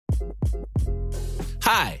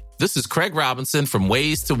Hi, this is Craig Robinson from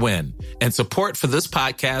Ways to Win, and support for this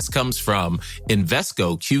podcast comes from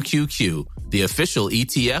Invesco QQQ, the official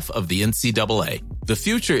ETF of the NCAA. The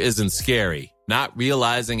future isn't scary. Not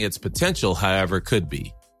realizing its potential, however, could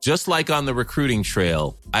be. Just like on the recruiting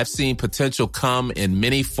trail, I've seen potential come in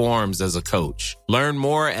many forms as a coach. Learn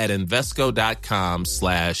more at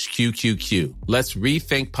Invesco.com/QQQ. Let's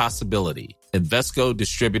rethink possibility. Invesco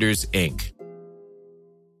Distributors, Inc.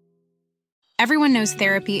 Everyone knows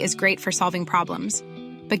therapy is great for solving problems,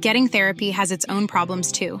 but getting therapy has its own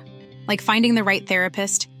problems too, like finding the right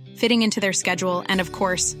therapist, fitting into their schedule, and of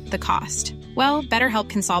course, the cost. Well, BetterHelp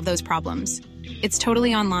can solve those problems. It's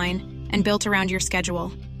totally online and built around your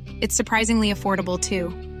schedule. It's surprisingly affordable too.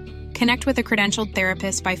 Connect with a credentialed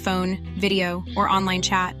therapist by phone, video, or online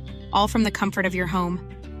chat, all from the comfort of your home.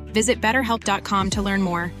 Visit BetterHelp.com to learn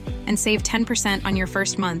more and save 10% on your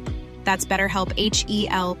first month. That's BetterHelp,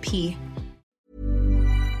 H-E-L-P.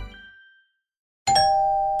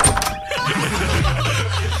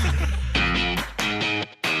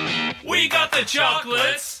 We got the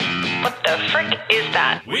chocolates. What the frick is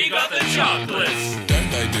that? We got the chocolates.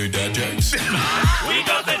 Don't they do dad jokes? We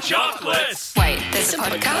got the chocolates. Wait, there's a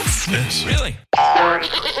podcast? Yes. Really?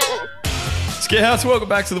 Scarehouse, welcome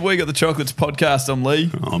back to the We Got the Chocolates podcast. I'm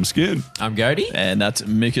Lee. I'm scared. I'm Cody. And that's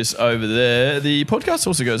Mikus over there. The podcast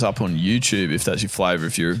also goes up on YouTube if that's your flavour,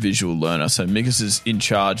 if you're a visual learner. So Mikus is in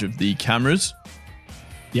charge of the cameras.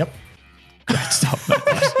 Yep. Great stuff, mate.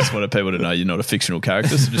 I just wanted people to know you're not a fictional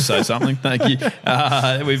character, so just say something. Thank you.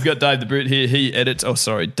 We've got Dave the Brit here. He edits. Oh,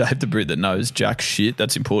 sorry, Dave the Brit that knows jack shit.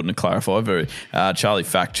 That's important to clarify. Charlie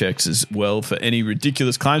fact checks as well for any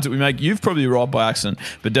ridiculous claims that we make. You've probably arrived by accident,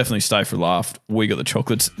 but definitely stay for a laugh. We got the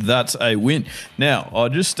chocolates. That's a win. Now, I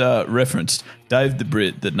just referenced Dave the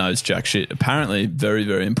Brit that knows jack shit. Apparently, very,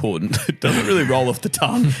 very important. It doesn't really roll off the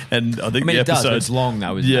tongue. And I think the it does, episode, but it's long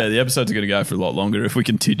though, isn't it? the episodes are going to go for a lot longer if we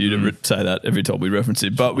continue to say that every time we reference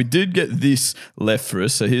it. But we did get this left for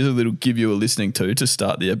us. So here's a little give you a listening to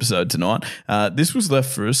start the episode tonight. This was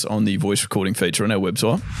left for us on the voice recording feature on our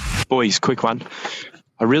website. Boys, quick one.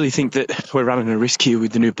 I really think that we're running a risk here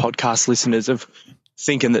with the new podcast listeners of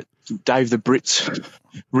thinking that Dave the Brit's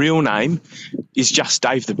real name is just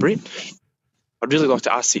Dave the Brit. I'd really like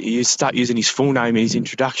to ask that you start using his full name in his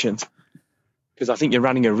introductions, because I think you're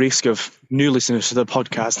running a risk of new listeners to the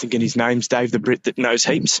podcast thinking his name's Dave the Brit that knows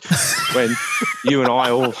heaps, when you and I,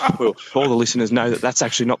 all the listeners know that that's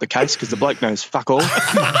actually not the case, because the bloke knows fuck all.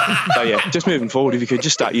 So, yeah, just moving forward, if you could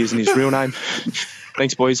just start using his real name.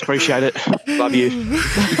 Thanks, boys. Appreciate it. Love you.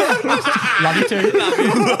 Love you too. Love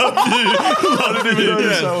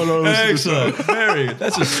you. Excellent. Very good.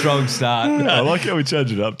 That's a strong start. I like how we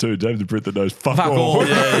changed it up too. Dave the Brit that knows fuck all.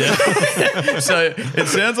 Yeah. So it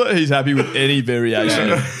sounds like he's happy with any variation.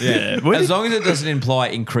 Yeah. As long as it doesn't imply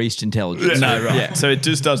increased intelligence. No, right. Yeah. So it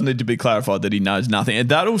just does need to be clarified that he knows nothing. And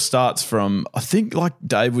that all starts from, I think, like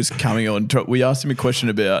Dave was coming on. We asked him a question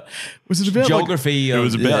about, was it about geography? It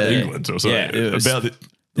was about Yeah. England or something. Yeah, it was- about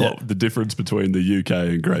the difference between the UK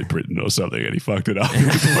and Great Britain or something, and he fucked it up.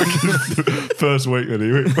 The first week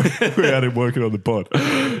that we had him working on the pod.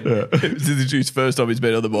 Yeah. This is his first time he's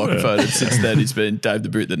been on the microphone, and since then he's been Dave the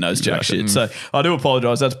Brit that knows jack shit. So I do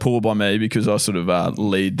apologise. That's poor by me, because I sort of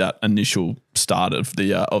lead that initial start of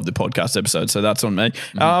the podcast episode. So that's on me.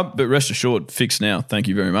 But rest assured, fixed now. Thank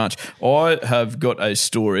you very much. I have got a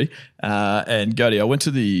story. And Gody, I went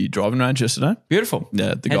to the driving range yesterday. Beautiful.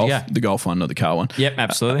 Yeah, the golf one, not the car one. Yep,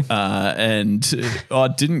 absolutely. And I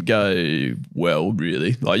didn't go well,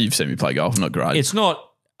 really. Like, you've seen me play golf, not great. It's not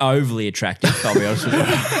overly attractive, I'll be honest with you.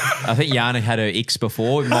 I think Yana had her icks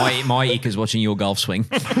before. My ick is watching your golf swing.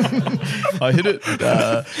 I hit it.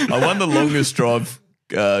 I won the longest drive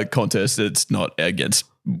contest. It's not against.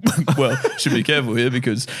 Well, should be careful here,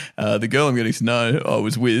 because the girl I'm getting to know I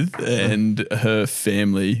was with, and her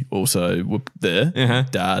family also were there.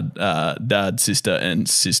 Dad, sister, and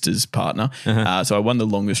sister's partner. So I won the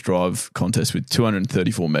longest drive contest with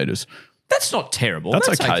 234 metres. That's not terrible. That's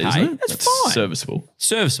okay, isn't it? That's fine. Serviceable.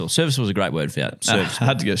 Serviceable is a great word for that. Serviceable. I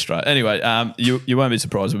had to go straight. Anyway, you won't be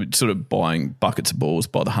surprised. We're sort of buying buckets of balls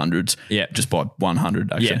by the hundreds. Yeah. Just buy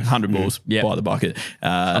 100, actually. 100 balls by the bucket.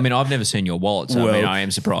 I mean, I've never seen your wallet, so I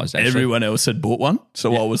am surprised, actually. Everyone else had bought one,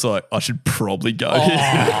 so I was like, I should probably go here.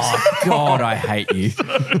 Oh, God, I hate you.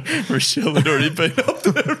 Rochelle had already been up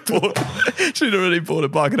there and bought. She'd already bought a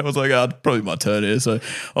bucket. I was like, it's probably my turn here, so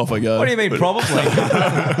off I go. What do you mean, probably?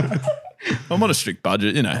 I'm on a strict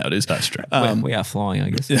budget. You know how it is. That's strict. We are flying,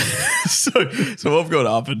 I guess. So I've got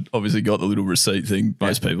up and obviously got the little receipt thing.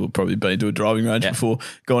 Most people have probably been to a driving range before,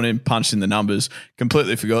 gone in, punched in the numbers,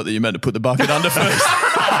 completely forgot that you meant to put the bucket under first.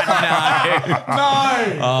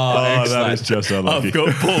 Oh, that is just unlucky. I've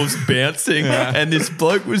got balls bouncing, and this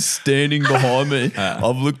bloke was standing behind me.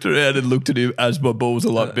 I've looked around and looked at him as my balls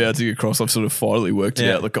are like bouncing across. I've sort of finally worked it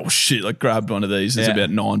out. Like, oh shit! I grabbed one of these. There's about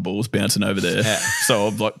 9 balls bouncing over there. So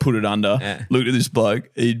I've like put it under. Looked at this bloke.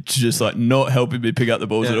 He's just like not helping me pick up the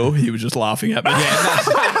balls at all. He was just laughing at me. No,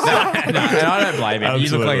 and I don't blame him. You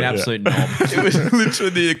look like an absolute knob. It was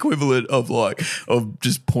literally the equivalent of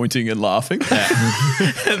just pointing and laughing.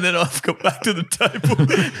 And then I've got back to the table.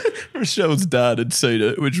 Rochelle's dad had seen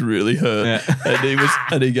it, which really hurt.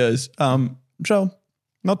 And he goes, Rochelle,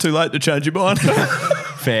 not too late to change your mind.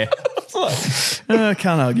 Fair.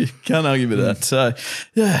 Can't argue with that. So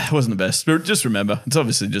yeah, it wasn't the best. But just remember, it's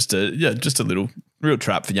obviously just a little real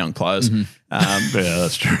trap for young players. Yeah,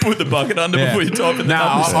 that's true. Put the bucket under before you type in the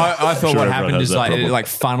numbers. I thought Sure, what everyone happened has is that like problem. it like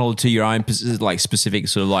funneled to your own like specific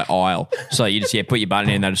sort of like aisle. So you just put your button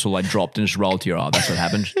in and they just all like dropped and just rolled to your aisle. That's what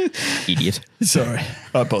happened. Idiot. Sorry,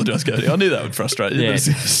 I apologise, Cody. I knew that would frustrate you. Yeah. But it's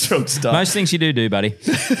a strong start. Most things you do, buddy.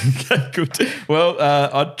 Okay, good. Well,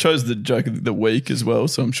 I chose the joke of the week as well,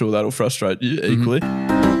 so I'm sure that'll frustrate you equally.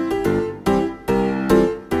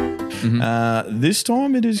 This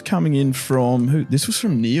time it is coming in from who? This was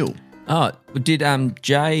from Neil. Oh, did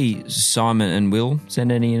Jay, Simon, and Will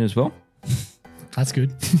send any in as well? That's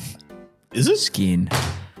good. Is it? Skin.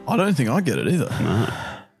 I don't think I get it either.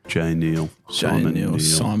 Jay Neal. Simon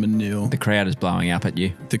Neil. The crowd is blowing up at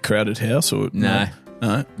you. The crowded house or No.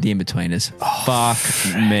 No. The in-betweeners. Fuck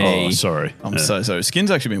me. Oh, sorry. I'm so sorry. Skin's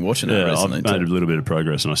actually been watching it Yeah, I've recently. made a little bit of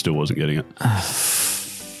progress and I still wasn't getting it. I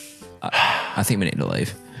think we need to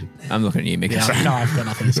leave. I'm looking at you, Mick. Yeah, no, I've got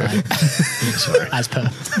nothing to say. Sorry. As per.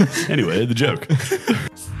 Anyway, the joke.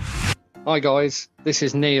 Hi guys, this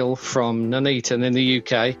is Neil from Nuneaton in the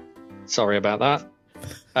UK. Sorry about that.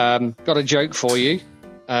 Got a joke for you.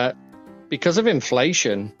 Because of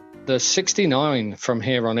inflation, the 69 from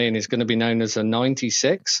here on in is going to be known as a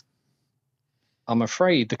 96. I'm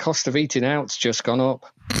afraid the cost of eating out's just gone up.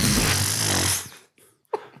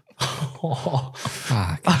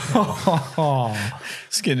 Fuck.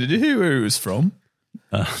 Skin, did you hear where he was from?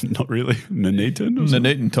 Not really. Nuneaton?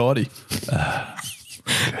 Nuneaton Tidy.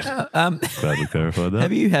 Glad we clarified that.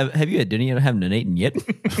 Have you had dinner? You haven't eaten yet.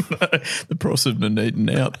 The price of Nuneaton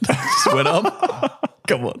out just went up.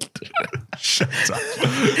 Come on. Shut up.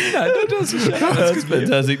 That's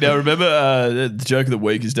fantastic. Now, remember, the joke of the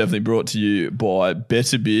week is definitely brought to you by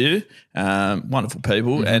Better Beer. Wonderful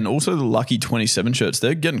people. And also the Lucky 27 shirts.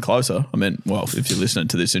 They're getting closer. I mean, well, if you're listening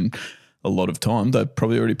to this in a lot of time, they've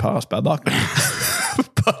probably already passed. Bad luck.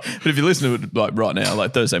 But if you listen to it like right now,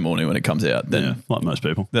 like Thursday morning when it comes out, then Yeah, like most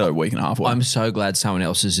people. they're a week and a half away. I'm so glad someone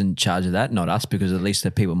else is in charge of that, not us, because at least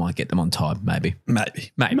the people might get them on time, maybe.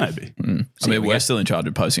 Maybe. Maybe. I mean, we're still in charge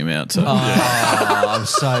of posting them out. So. Oh, I'm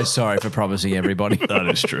so sorry for promising everybody. That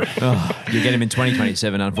is true. You get them in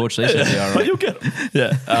 2027, unfortunately. So it'll be all But right. you'll get them.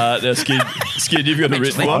 Yeah. Now, Skid, you've got a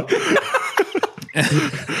written one.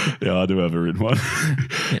 Yeah, I do have a written one.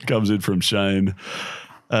 Comes in from Shane.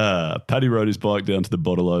 Paddy rode his bike down to the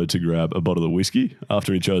bottle-o to grab a bottle of whiskey.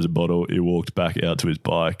 After he chose a bottle, he walked back out to his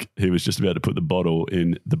bike. He was just about to put the bottle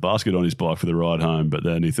in the basket on his bike for the ride home, but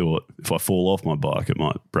then he thought, if I fall off my bike, it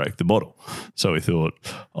might break the bottle. So he thought,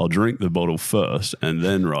 I'll drink the bottle first and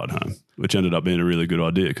then ride home, which ended up being a really good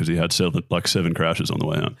idea because he had 7 crashes on the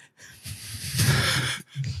way home.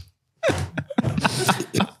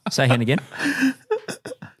 Say Hen again.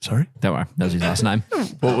 Sorry? Don't worry. That was his last name.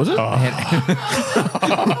 What was it? That's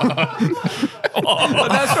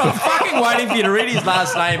what I'm fucking waiting for you to read his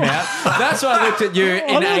last name out. That's why I looked at you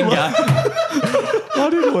in anger. I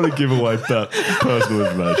didn't want to give away that personal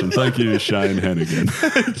information. Thank you, Shane Hennigan.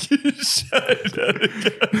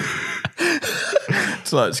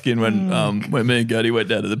 It's like Skin when me and Gertie went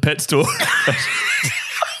down to the pet store.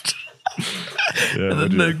 Yeah, And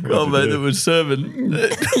then the old mate that was serving,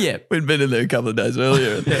 Yeah. we'd been in there a couple of days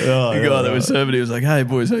earlier. And the guy that was serving, he was like, "Hey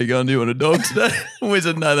boys, how you going? Do you want a dog today?" And we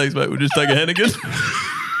said, "No, thanks, mate. We'll just take a Hennigan."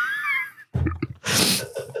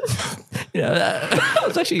 Yeah, I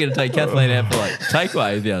was actually going to take Kathleen out for like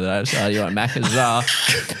takeaway the other day. So you want Macca's?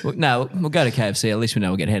 No, we'll go to KFC. At least we know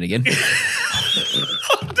we'll get Hen again.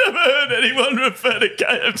 I've never heard anyone refer to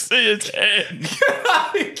KFC as hen.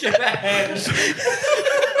 Get a hen.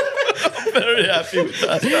 I'm very happy with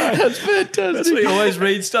that. That's fantastic. That's why you always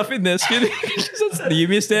read stuff in there, Skinny. You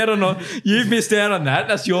missed out on You've missed out on that.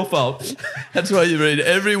 That's your fault. That's why you read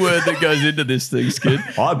every word that goes into this thing, Skid.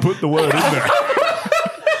 I put the word in there.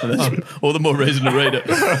 That's all the more reason to read it.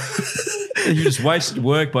 You just wasted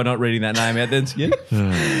work by not reading that name out then, Skin.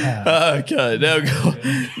 Okay,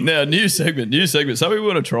 now new segment. Something we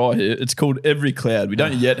want to try here. It's called Every Cloud. We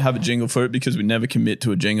don't yet have a jingle for it because we never commit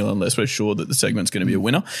to a jingle unless we're sure that the segment's going to be a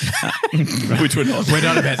winner, which we're not. We're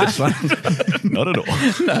not about this one. Not at all.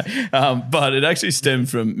 No, but it actually stemmed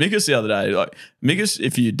from Mikas the other day. Like Mikas,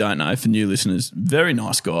 if you don't know, for new listeners, very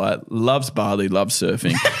nice guy, loves Bali, loves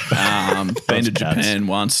surfing, been to Japan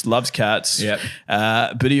once, loves cats. Yep.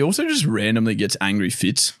 But he also just randomly gets angry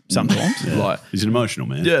fits sometimes. Like He's an emotional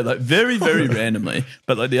man. yeah, like very, very randomly.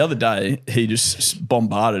 But like the other day, he just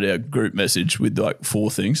bombarded our group message with like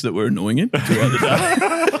 4 things that were annoying him throughout the day.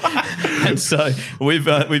 And so we've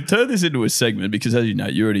turned this into a segment because, as you know,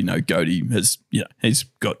 you already know Goaty has, he's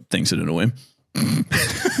got things that annoy him. I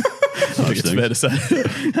think it's fair to say.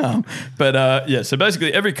 So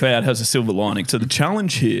basically every cloud has a silver lining. So the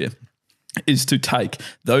challenge here is to take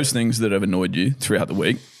those things that have annoyed you throughout the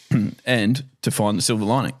week and to find the silver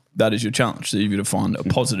lining. That is your challenge. So you've got to find a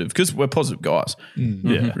positive, because we're positive guys.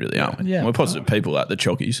 Yeah, really, aren't we? Yeah. We're positive people at the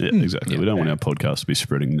Chockies. Yeah, exactly. We don't want our podcast to be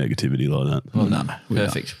spreading negativity like that. Well, no.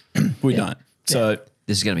 Perfect. We don't. So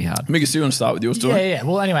This is going to be hard. Mikas, do you want to start with your story? Yeah.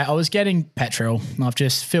 Well, anyway, I was getting petrol and I've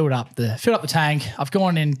just filled up the tank. I've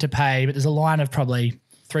gone in to pay, but there's a line of probably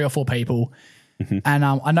 3 or 4 people. And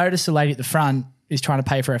I noticed the lady at the front is trying to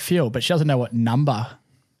pay for her fuel, but she doesn't know what number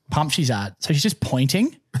pump she's at. So she's just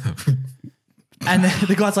pointing. And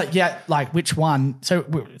the guy's like, yeah, like which one? So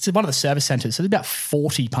it's one of the service centres. So there's about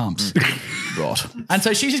 40 pumps. Right. And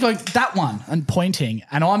so she's just going, that one, and pointing.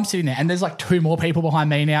 And I'm sitting there and there's like 2 more people behind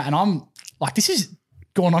me now. And I'm like, this is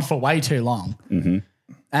going on for way too long.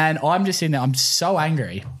 And I'm just sitting there. I'm so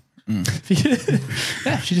angry.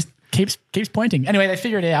 Yeah, she just keeps pointing. Anyway, they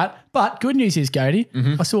figure it out. But good news is, Goaty,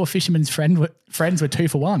 I saw a fisherman's friends were 2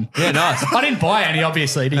 for 1. Yeah, nice. I didn't buy any,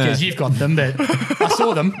 obviously, because you've got them, but I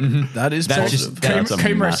saw them. That is positive.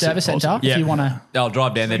 Coomera Service Centre, if you want to. I'll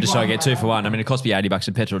drive down there just so I get 2 for 1. I mean, it cost me $80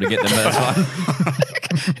 in petrol to get them, but that's fine.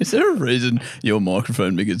 Is there a reason your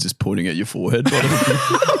microphone, Mick, is just pointing at your forehead?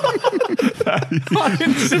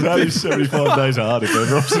 That is 75 days hard if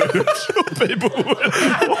ever. People,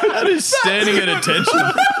 that is standing at attention.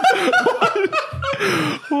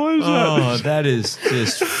 Why is that? Oh, that is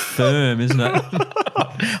just firm, isn't it? I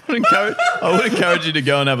would encourage you to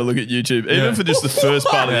go and have a look at YouTube, even for just the first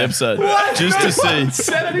part of the episode, just to see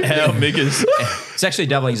how Mikas. It's actually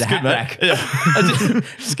doubling as a hat rack. Yeah.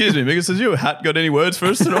 Excuse me, Mikas, has your hat got any words for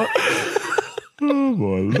us tonight? Oh,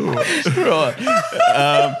 my Lord. Right.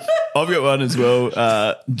 I've got one as well.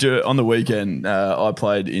 On the weekend, I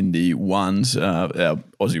played in the ones, our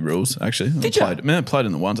Aussie rules, actually. I played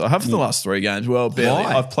in the ones. I have for the last 3 games. Well, barely.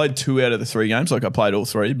 Why? I've played 2 out of the 3 games. Like, I played all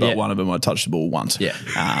 3, but one of them I touched the ball once. Yeah.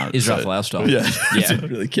 Israel Folau style. Yeah. Didn't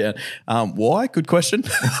really count. Why? Good question.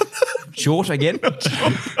 Short again?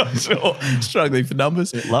 Sure. Struggling for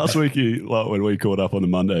numbers. Last week, when we caught up on the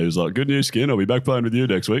Monday, he was like, good news, Skin. I'll be back playing with you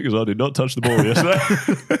next week because I did not touch the ball yesterday.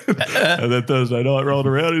 And then Thursday night rolled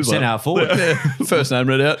around. He was like, forward. First name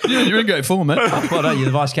read out. Yeah, you're in great form, mate. Well done, you're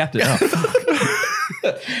the vice captain.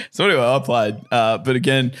 So anyway, I played, but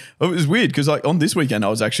again, it was weird because like on this weekend I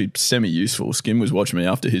was actually semi-useful. Skim was watching me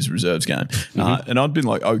after his reserves game, and I'd been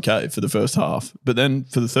like okay for the first half, but then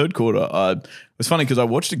for the third quarter, it was funny because I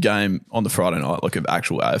watched a game on the Friday night, like of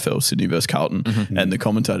actual AFL, Sydney versus Carlton, and the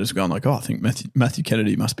commentators were going like, "Oh, I think Matthew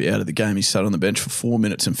Kennedy must be out of the game. He sat on the bench for 4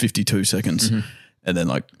 minutes and 52 seconds." And then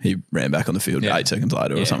like he ran back on the field 8 seconds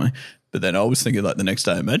later or something. But then I was thinking like the next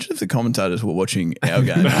day, imagine if the commentators were watching our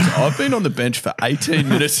game. I've been on the bench for 18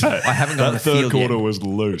 minutes. I haven't got on the third field quarter yet. was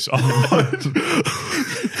loose.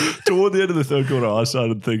 Toward the end of the third quarter, I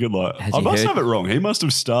started thinking like, I must have it wrong. He must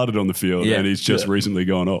have started on the field and he's just recently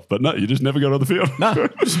gone off. But no, you just never got on the field. No,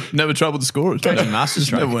 just never troubled the scorers. Master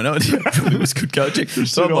stroke. Never went out. It was good coaching.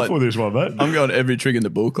 So I'm like, with this one, mate. I'm going every trick in the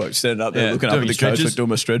book, like standing up there, looking up at the coach, like doing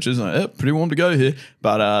my stretches. Like, yep, pretty warm to go here.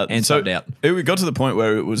 But and so out. It got to the point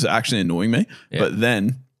where it was actually annoying me. But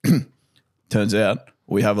then, turns out,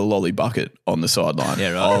 we have a lolly bucket on the sideline.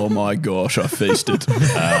 Yeah, right. Oh my gosh, I feasted.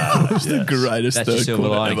 It was the greatest That's third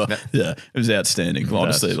quarter ever. lining. Yeah, it was outstanding.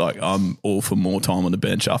 Honestly, like I'm all for more time on the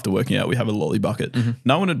bench after working out. We have a lolly bucket.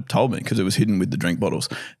 No one had told me because it was hidden with the drink bottles,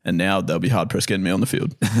 and now they'll be hard pressed getting me on the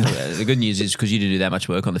field. The good news is because you didn't do that much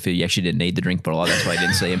work on the field, you actually didn't need the drink bottle. That's why you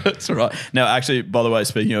didn't see him. That's right. Now, actually, by the way,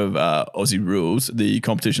 speaking of Aussie rules, the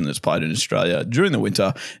competition that's played in Australia during the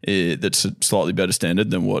winter that's a slightly better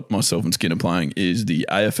standard than what myself and Skin are playing is the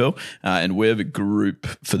the AFL, and we have a group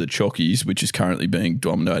for the Chockies, which is currently being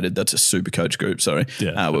dominated. That's a super coach group, sorry.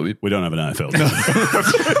 Yeah, where we don't have an AFL.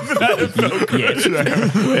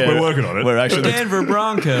 We're working on it. We're actually Denver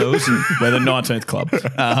Broncos. we're the 19th club.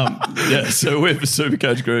 So we have a super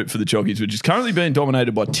coach group for the Chockies, which is currently being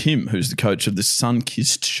dominated by Tim, who's the coach of the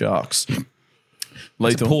Sun-Kissed Sharks.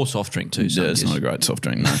 It's a poor soft drink too. Yeah, it's not a great soft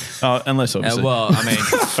drink, no. Unless obviously. Well, I mean,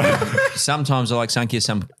 sometimes I like Sunkiss,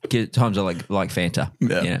 sometimes I like Fanta.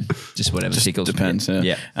 Yeah. You know, just whatever tickles. Depends.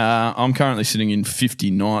 Yeah. I'm currently sitting in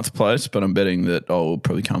 59th place, but I'm betting that I'll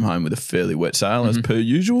probably come home with a fairly wet sail as per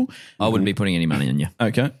usual. I wouldn't be putting any money on you.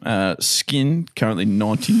 Okay. Skin currently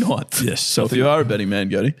 99th. Yes. So if you are a betting man,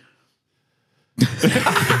 Goody.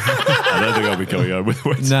 I don't think I'll be coming home with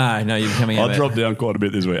wet. No, you're coming out. I dropped down quite a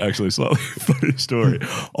bit this week. Actually, slightly funny story.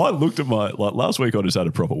 I looked at last week. I just had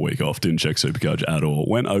a proper week off. Didn't check Supercoach at all.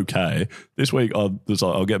 Went okay. This week I was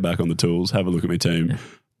like, I'll get back on the tools. Have a look at my team. Yeah.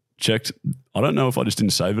 Checked. I don't know if I just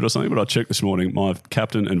didn't save it or something, but I checked this morning. My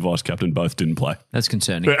captain and vice captain both didn't play. That's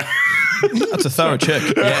concerning. That's a thorough check.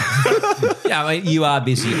 Yeah. Yeah, I mean, you are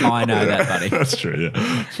busy. I know that, buddy. That's true.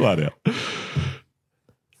 Yeah, flat out.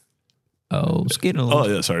 Oh, Skittles. Oh,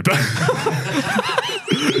 yeah, sorry.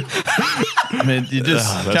 I mean, you just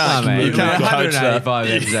can't, you can't coach that. 185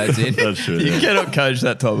 episodes in. That's true. You cannot coach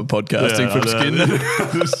that type of podcasting from Skin.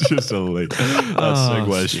 It's just a leak.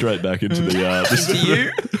 Segue straight back into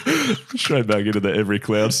the straight back into the every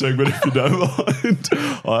cloud segment, if you don't mind.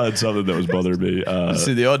 I had something that was bothering me.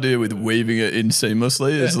 See, the idea with weaving it in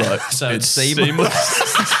seamlessly is like it's seamless.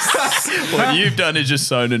 What you've done is just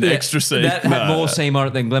sewn an extra seam. That had more seam on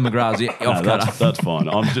it than Glenn McGrath's off cutter. That's fine.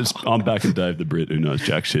 I'm backing Dave the Brit, who knows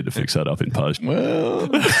jack shit, to fix that up in post. Well,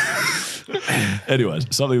 anyways,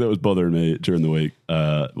 something that was bothering me during the week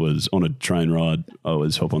was on a train ride. I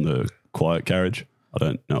was hop on the quiet carriage. I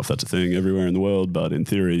don't know if that's a thing everywhere in the world, but in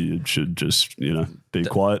theory, it should just be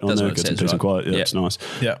quiet on there, get some peace and quiet. Yeah, it's nice.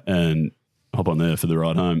 Yeah, and hop on there for the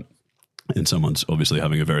ride home. And someone's obviously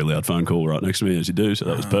having a very loud phone call right next to me, as you do, so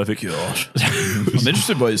that was perfect. Gosh. I'm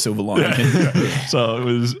interested by your silver lining. Yeah. So it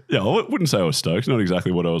was, I wouldn't say I was stoked. Not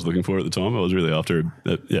exactly what I was looking for at the time. I was really after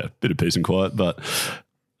a bit of peace and quiet, but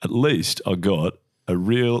at least I got a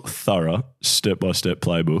real thorough step-by-step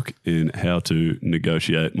playbook in how to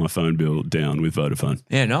negotiate my phone bill down with Vodafone.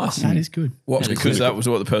 Yeah, nice. That is good. What? Because that was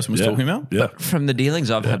what the person was talking about? Yeah. But from the dealings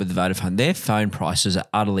I've had with Vodafone, their phone prices are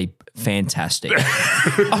utterly fantastic.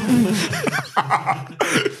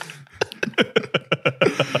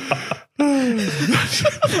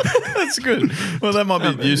 That's good. Well, that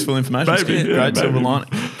might be useful information. Great silver lining.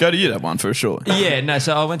 Go to you that one for sure. Yeah, no.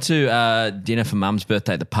 So I went to dinner for Mum's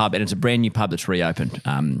birthday at the pub, and it's a brand new pub that's reopened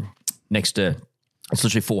next to. It's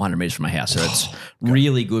literally 400 metres from my house, so it's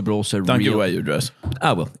really good, but also Don't give away your address.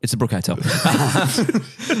 Oh, well, it's the Brook Hotel.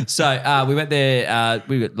 So we went there.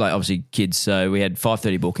 We got obviously kids, so we had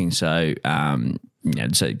 5:30 bookings. So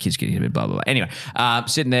so kids getting a bit blah blah blah. Anyway,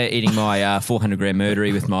 sitting there eating my 400 gram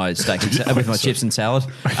murdery with my steak with my chips and salad.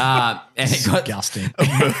 And it got disgusting.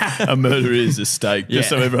 A murder is a steak, just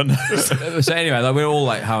so everyone knows. So anyway, we were all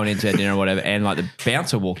hoeing into our dinner or whatever, and the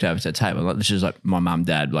bouncer walked over to the table. This is my mum,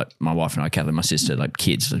 dad, my wife and I, Kathleen, my sister,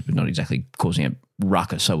 kids, not exactly causing a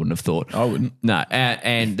ruckus. I wouldn't have thought. I wouldn't. No,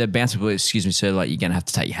 and the bouncer was, excuse me, sir, you're going to have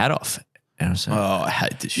to take your hat off. And I was like, I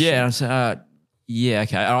hate this shit. Yeah, and I said, yeah,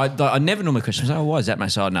 okay. I never normally question. I was why is that,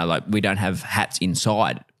 mate? So no, we don't have hats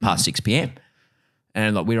inside past 6 p.m.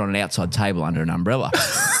 And we're on an outside table under an umbrella.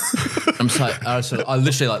 I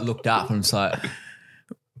literally looked up and was like,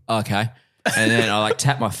 okay. And then I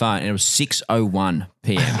tapped my phone and it was 6:01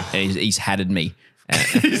 p.m. and he's hatted me. And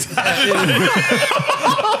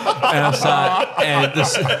I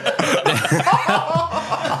was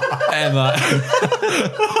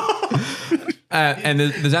and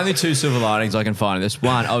there's only two silver linings I can find in this.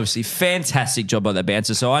 One, obviously, fantastic job by the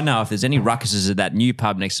bouncer. So I know if there's any ruckuses at that new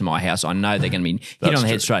pub next to my house, I know they're going to be hit on the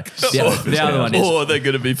head straight. The other one is, or they're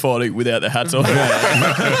going to be fighting without their hats on.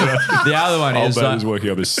 The other one is, Old man is working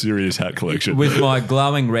up a serious hat collection. With my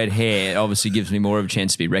glowing red hair, it obviously gives me more of a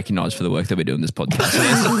chance to be recognised for the work that we do in this podcast.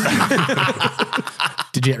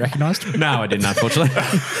 Did you get recognised? No, I didn't, unfortunately.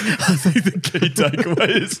 I think the key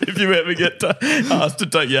takeaway is if you ever get asked to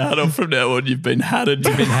take your hat off from now on, you've been hatted.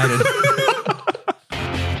 You've been hatted.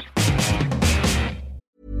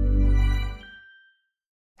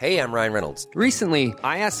 Hey, I'm Ryan Reynolds. Recently,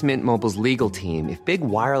 I asked Mint Mobile's legal team if big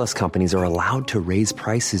wireless companies are allowed to raise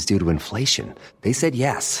prices due to inflation. They said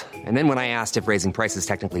yes. And then when I asked if raising prices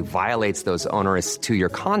technically violates those onerous 2-year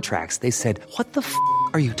contracts, they said, "What the f***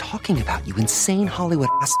 are you talking about, you insane Hollywood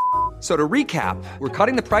ass f- So to recap, we're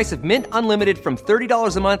cutting the price of Mint Unlimited from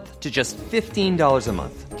 $30 a month to just $15 a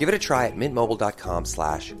month. Give it a try at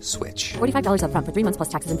mintmobile.com/switch. $45 up front for 3 months plus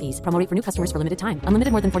taxes and fees. Promo rate for new customers for limited time.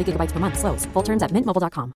 Unlimited more than 40 gigabytes per month. Slows full terms at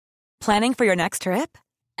mintmobile.com. Planning for your next trip?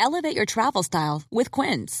 Elevate your travel style with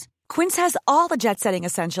Quince. Quince has all the jet-setting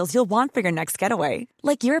essentials you'll want for your next getaway,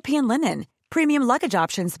 like European linen, premium luggage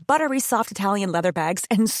options, buttery soft Italian leather bags,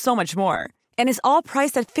 and so much more. And is all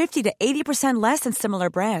priced at 50 to 80% less than similar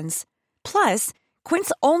brands. Plus,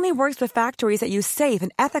 Quince only works with factories that use safe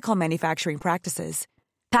and ethical manufacturing practices.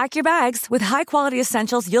 Pack your bags with high-quality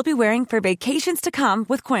essentials you'll be wearing for vacations to come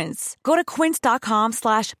with Quince. Go to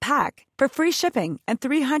quince.com/pack for free shipping and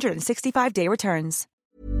 365-day returns.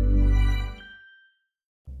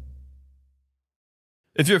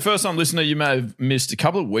 If you're a first-time listener, you may have missed a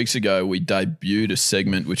couple of weeks ago, we debuted a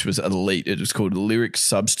segment which was elite. It was called Lyric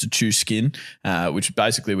Substitute Skin, which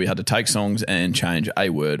basically we had to take songs and change a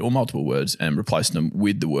word or multiple words and replace them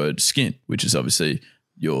with the word skin, which is obviously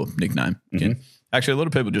your nickname. Mm-hmm. Actually, a lot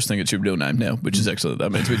of people just think it's your real name now, which is excellent.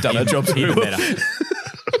 That means we've done our jobs very well.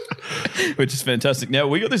 Which is fantastic. Now,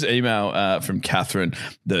 we got this email from Catherine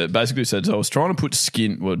that basically said, so I was trying to put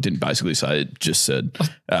skin, well, it didn't basically say, it just said,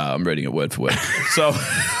 I'm reading it word for word. So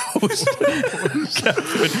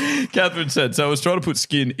Catherine said, so I was trying to put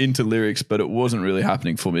skin into lyrics, but it wasn't really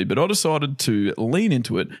happening for me. But I decided to lean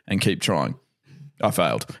into it and keep trying. I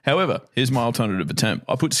failed. However, here's my alternative attempt.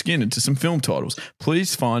 I put skin into some film titles.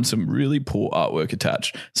 Please find some really poor artwork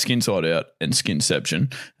attached. Skin Side Out and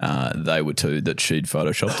Skinception. They were two that she'd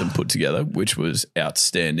photoshopped and put together, which was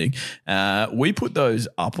outstanding. We put those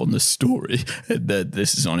up on the story.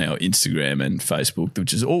 This is on our Instagram and Facebook,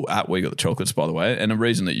 which is all at We Got the Chocolates, by the way. And a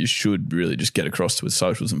reason that you should really just get across to the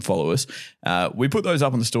socials and follow us. We put those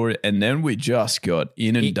up on the story, and then we just got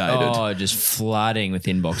inundated. Just flooding with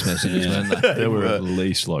inbox messages, weren't they? There were at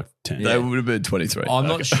least like 10. They would have been 23. I'm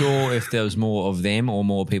not sure if there was more of them or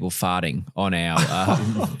more people farting on our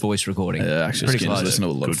voice recording. Actually, Skin's listening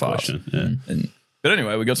to a lot of farts. Yeah. But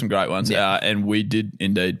anyway, we got some great ones. And we did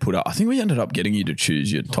indeed put up, I think we ended up getting you to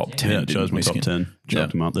choose your top 10. Yeah, chose my top 10.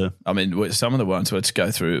 Chucked them up there. I mean, some of the ones, let's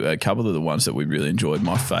go through a couple of the ones that we really enjoyed.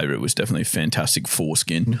 My favourite was definitely Fantastic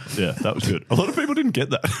Foreskin. Yeah, that was good. A lot of people didn't get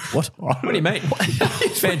that. What? What do you mean?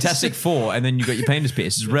 Fantastic Four, and then you got your penis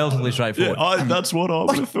pierced. It's relatively straightforward. Yeah, that's what I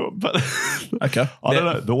would have thought. But okay. I don't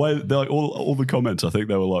know. The way, they're like all the comments, I think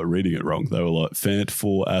they were like reading it wrong. They were like Fant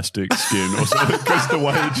 4 Astic Skin or something. Just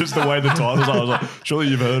the way the titles are. I was like, surely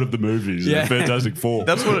you've heard of the movies. Yeah. Fantastic Four.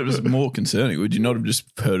 That's what it was more concerning. Would you not have just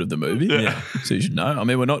heard of the movie? Yeah. So you should know. I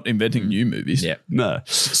mean, we're not inventing new movies. Yeah. No.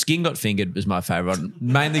 Skin Got Fingered was my favourite,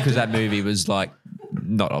 mainly because that movie was like,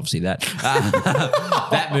 not obviously that.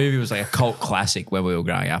 That movie was like a cult classic when we were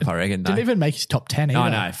growing up, I reckon. Didn't even make his top 10 either.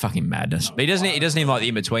 I know, fucking madness. But he doesn't even like the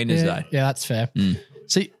in-betweeners though. Yeah, that's fair.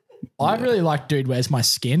 See, I really like Dude, Where's My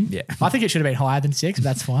Skin? Yeah. I think it should have been higher than 6, but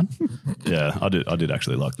that's fine. Yeah, I did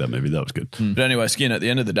actually like that movie. That was good. But anyway, Skin, at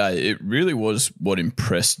the end of the day, it really was what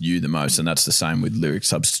impressed you the most, and that's the same with Lyric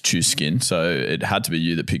Substitute Skin. So it had to be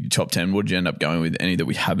you that picked your top 10. What did you end up going with? Any that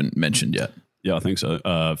we haven't mentioned yet? Yeah, I think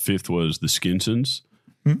so. Fifth was the Skinsons.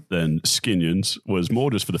 Then Skinions was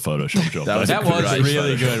more just for the Photoshop job. that was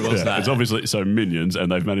really good, wasn't that? It's obviously so Minions,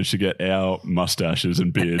 and they've managed to get our mustaches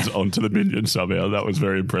and beards onto the Minions somehow. That was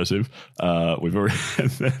very impressive. We've already,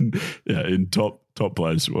 and then in top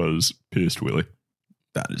place was Pierced Willy.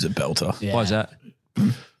 That is a belter. Yeah. Why is that?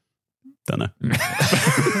 Don't know.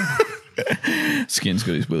 Skin's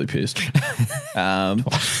got his willy pierced.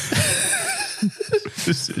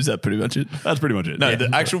 Is that pretty much it? That's pretty much it. No, the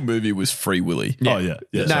actual movie was Free Willy. Yeah. Oh,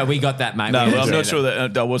 yeah. No, we got that, mate. No, I'm not sure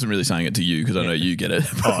that I wasn't really saying it to you because I know you get it.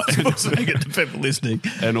 I was saying it to people listening.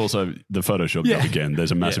 And also the Photoshop job again.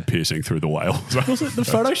 There's a massive piercing through the whale. The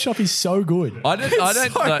Photoshop is so good. I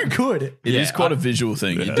don't good. It is quite a visual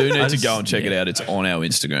thing. You do need to go and check it out. It's on our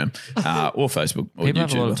Instagram or Facebook or People YouTube.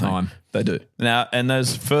 have a lot of time. They do. Now, and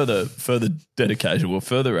there's further dedication, or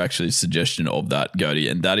further actually suggestion of that, Goaty,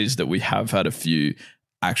 and that is that we have had a few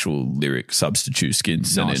actual lyric substitute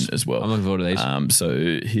skins sent in as well. I'm looking forward to these.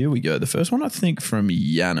 So here we go. The first one, I think, from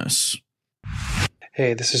Yanis.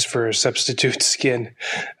 Hey, this is for Substitute Skin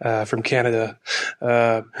from Canada.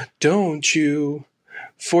 Don't you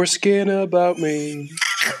foreskin about me.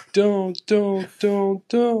 Don't.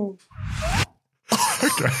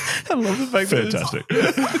 Okay. I love the fact Fantastic.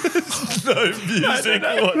 no music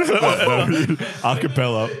whatsoever.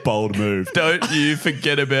 Acapella, bold move. Don't you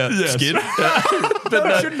forget about Skin. But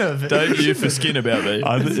I shouldn't have. Don't you for Skin about me.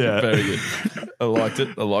 Very good. I liked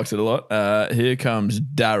it a lot. Here comes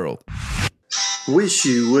Daryl. Wish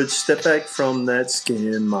you would step back from that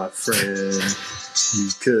skin, my friend. You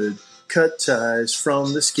could cut ties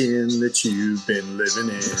from the skin that you've been living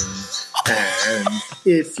in. And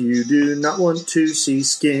if you do not want to see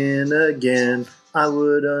skin again, I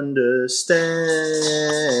would understand.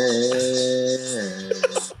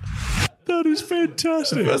 That is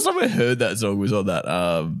fantastic. The first time I heard that song was on that.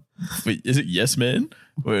 Is it Yes Man?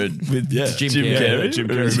 With Jim Carrey. Yeah, Jim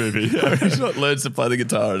Carrey movie. He's not learns to play the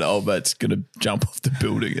guitar, and old mate's gonna jump off the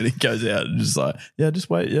building, and he goes out and just like, just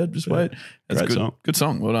wait. That's Great good song. Good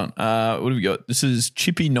song. Well done. What have we got? This is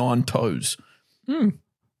Chippy Nine Toes. Not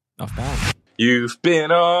bad. You've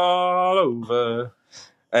been all over,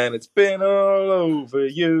 and it's been all over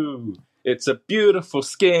you. It's a beautiful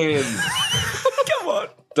skin. Come on.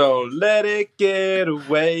 Don't let it get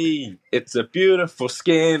away. It's a beautiful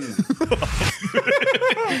skin.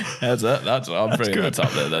 How's that? That's up there. That's pretty I'm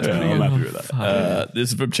good. happy with that.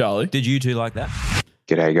 This is from Charlie. Did you two like that?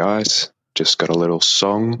 G'day, guys. Just got a little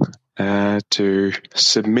song to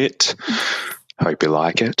submit. Hope you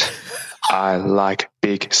like it. I like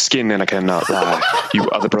big skin and I cannot lie. You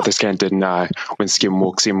other brothers can't deny. When skin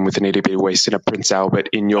walks in with an itty bitty waist and a Prince Albert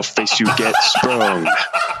in your face, you get sprung.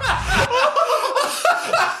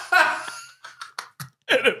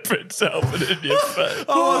 And a Prince Albert in your face.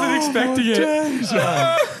 I wasn't expecting it.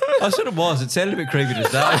 I sort of was. It sounded a bit creepy to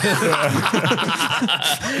start.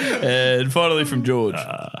 And finally from George.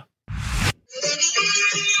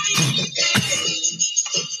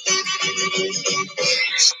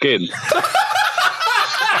 Skin.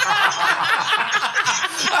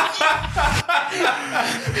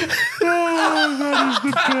 That is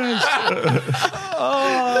the best.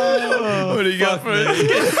 What do you got for it?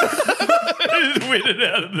 Just win it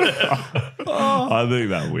out of there. I think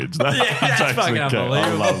that wins. That that's takes fucking the cake. I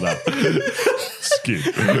unbelievable. love that. Skip.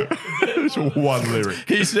 It's one lyric.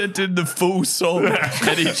 He sent in the full song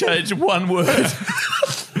and he changed one word.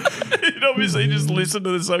 He'd obviously just listened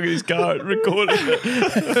to the song in his car and recorded it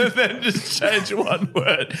and then just changed one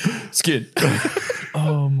word. Skin.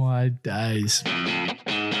 Oh, my days.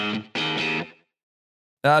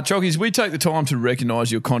 Chockies, we take the time to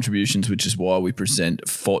recognise your contributions, which is why we present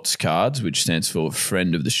FOTS cards, which stands for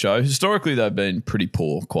Friend of the Show. Historically, they've been pretty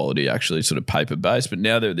poor quality, actually, sort of paper-based, but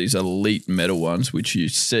now they're these elite metal ones, which you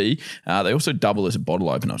see. They also double as a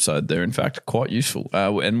bottle opener, so they're, in fact, quite useful.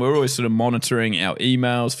 And we're always sort of monitoring our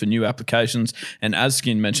emails for new applications, and as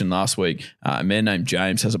Skin mentioned last week, a man named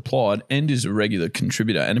James has applied and is a regular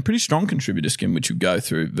contributor, and a pretty strong contributor, Skin, which we'll go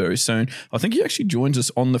through very soon. I think he actually joins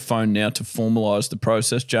us on the phone now to formalise the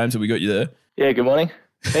process. James, have we got you there? Yeah, good morning.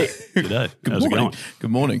 Hey. G'day. Good How's it morning. going?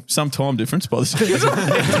 Good morning. Some time difference by the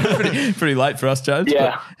sound. pretty late for us, James.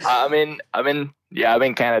 Yeah, I'm in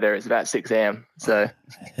Canada. It's about 6 a.m. So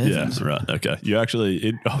Yeah, right. Okay. You actually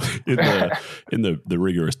in the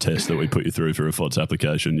rigorous test that we put you through for a FOTS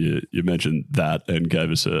application, you mentioned that and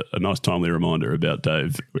gave us a nice timely reminder about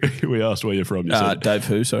Dave. We asked where you're from. You said, Dave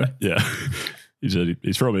who, sorry? Yeah. He said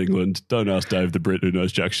he's from England. Don't ask Dave the Brit who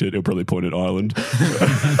knows jack shit. He'll probably point at Ireland.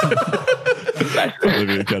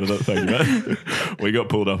 Living in Canada. Thank you, mate. We got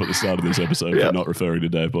pulled up at the start of this episode for not referring to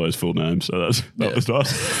Dave by his full name, so that was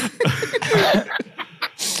nice.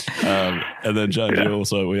 And then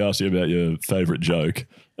James, we asked you about your favourite joke,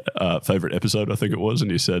 favourite episode, I think it was, and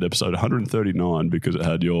you said episode 139 because it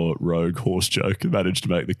had your rogue horse joke managed to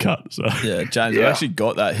make the cut. So yeah, James, I actually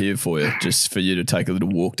got that here for you, just for you to take a little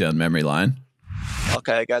walk down memory lane.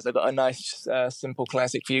 okay, guys, I got a nice, simple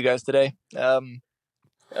classic for you guys today.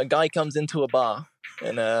 A guy comes into a bar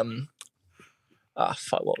and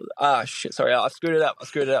fuck, what was it? Shit, sorry, I screwed it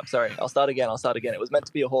up. Sorry, I'll start again. It was meant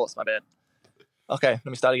to be a horse. My bad. Okay, let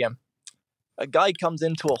me start again. A guy comes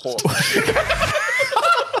into a horse.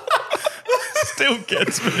 Still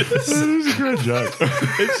gets me. That is a great joke.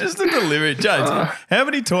 It's just a delivery. James, how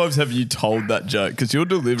many times have you told that joke? Because your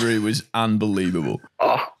delivery was unbelievable.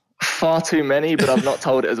 Oh, far too many, but I've not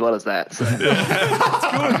told it as well as that. So.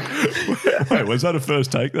 Wait, was that a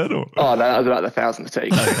first take then? Or? Oh, no, that was about the 1,000th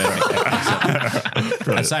take.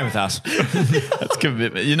 Same with us. That's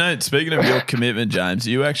commitment. You know, speaking of your commitment, James,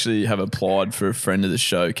 you actually have applied for a friend of the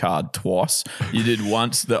show card twice. You did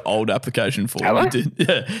once the old application form. You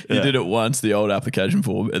did it once, the old application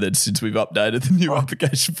form, and then since we've updated the new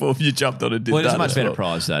application form, you jumped on and did that. Well, it's a much as better well.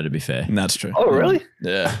 prize, though, to be fair. And that's true. Oh, really?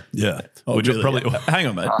 Yeah. Yeah. Oh, Which really? probably Hang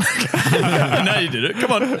on, mate. I know you did it.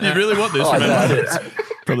 Come on. You really want this, Oh, remember? no, I did.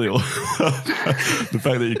 Probably all. The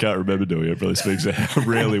fact that you can't remember doing it really speaks to how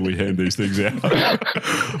rarely we hand these things out.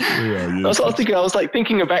 That's what I was thinking. I was like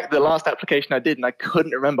thinking back to the last application I did, and I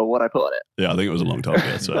couldn't remember what I put on it. Yeah, I think it was a long time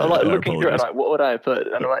ago. So I'm like I looking through it, apologise. like, what would I have put?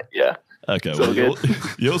 And I'm like, yeah. Okay, It's well, all good.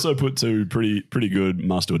 you also put two pretty good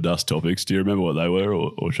must or dust topics. Do you remember what they were,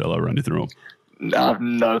 or shall I run you through them? I have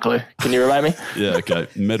no clue. Can you remind me? Yeah, okay.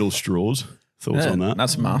 Metal straws. Thoughts on that?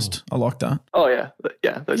 That's a must. I like that. Oh, yeah.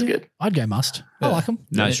 Yeah, that's good. I'd go must. I like them.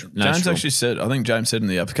 James actually said, I think James said in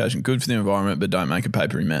the application, good for the environment, but don't make a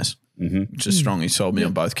papery mess. Mm-hmm. Which is strong. He sold me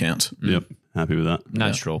on both counts. Yep. Happy with that.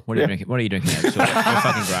 No straw. What are you drinking? What are you drinking? We're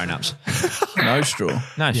fucking grown-ups. No straw.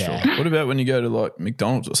 No straw. What about when you go to like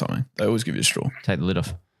McDonald's or something? They always give you a straw. Take the lid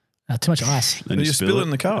off. Too much ice. Then you spill it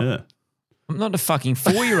in the car. Yeah. I'm not a fucking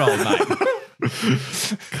 4-year-old, mate.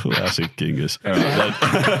 Classic Genghis. All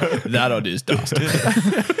right, that idea's dust.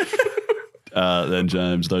 Then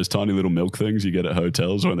James, those tiny little milk things you get at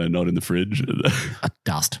hotels when they're not in the fridge,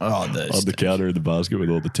 dust on the counter in the basket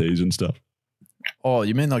with all the teas and stuff. Oh,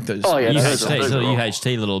 you mean like those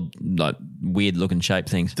UHT little like weird looking shape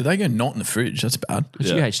things? Do they go not in the fridge? That's bad.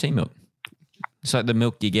 It's UHT milk. It's like the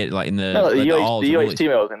milk you get like in the No, like the aisles and all UHT these-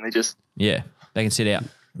 milk, and they just Yeah, they can sit out.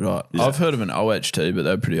 Right. I've heard of an OHT, but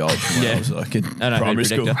they're pretty old from when I was like in An primary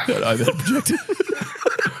school. overhead An overhead projector.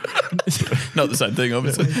 Not the same thing,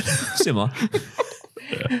 obviously. Similar.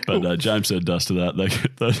 But James said dust to that.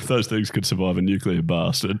 Those things could survive a nuclear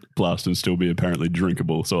blast and still be apparently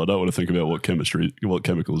drinkable. So I don't want to think about what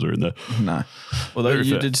chemicals are in there. No. Although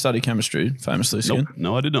you did study chemistry, famously, Skin.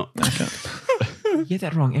 No, I did not. Okay. You get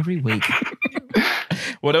that wrong every week.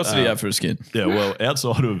 What else did he have for a skin? Yeah, well,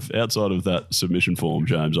 outside of that submission form,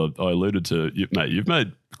 James, I alluded to you, mate. You've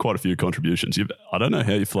made quite a few contributions. I don't know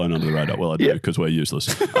how you've flown under the radar. Well, I do because we're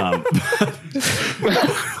useless.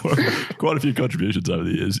 Quite a few contributions over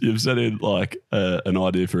the years. You've sent in like an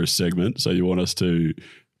idea for a segment, so you want us to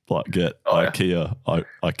like get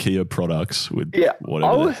IKEA products with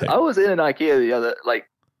whatever. I was in an IKEA the other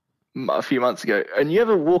a few months ago, and you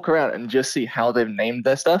ever walk around and just see how they've named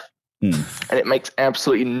their stuff? And it makes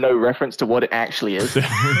absolutely no reference to what it actually is.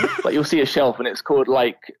 Like you'll see a shelf and it's called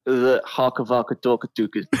like the Hakavaka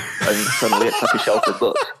Dorkatukas, and suddenly it's like a shelf of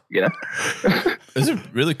books, you know? Is it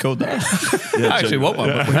really called that? I actually want one.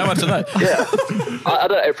 Yeah. How much are they? Yeah. I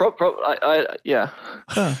don't know. Yeah.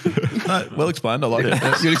 Well explained. I like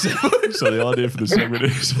it. So the idea for the segment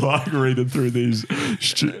is like reading through these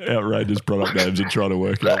outrageous product names and trying to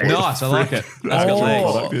work out. Nice, I like it. That's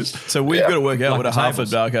got product is. So we've got to work out Like what a the half a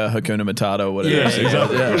tables. Dhaka Hakuna Matata or whatever. Yeah, is.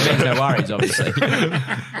 exactly. No worries, obviously.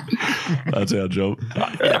 That's our job.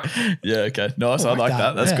 Yeah, okay. Nice. I like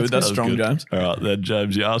that. That's good. That's strong, good. James. All right, then,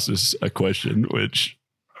 James, you asked us a question which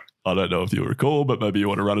I don't know if you'll recall, but maybe you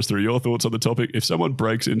want to run us through your thoughts on the topic. If someone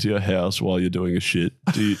breaks into your house while you're doing a shit,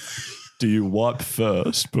 do you wipe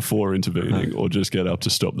first before intervening or just get up to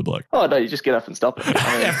stop the bloke? Oh, no, you just get up and stop it.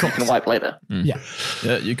 I mean, you can wipe later. Yeah.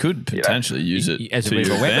 Yeah, you could potentially use it as a to bit of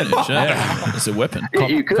your a weapon. advantage. Yeah. As a weapon. Yeah,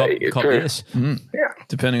 you could. Cop True. this. Yeah.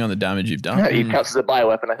 Depending on the damage you've done. Yeah, it counts as a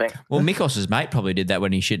bioweapon, I think. Well, Mikos's mate probably did that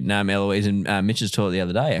when he shit Eloise and Mitch's toilet the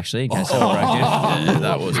other day, actually. In case Yeah,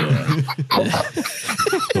 that was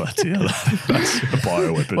That's a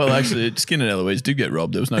bioweapon. Well, actually, Skin and Eloise did get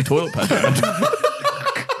robbed. There was no toilet paper.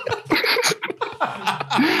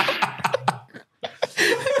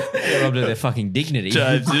 robbed of their fucking dignity.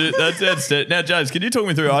 James, that's it. Now, James, can you talk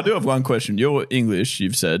me through? I do have one question. You're English,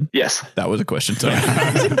 you've said. Yes. That was a question, sorry.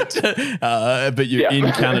 But you're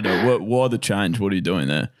in Canada. Why the change? What are you doing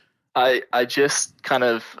there? I just kind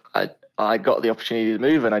of I got the opportunity to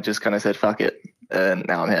move, and I just kind of said, fuck it. And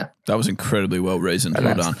now I'm here. That was incredibly well reasoned.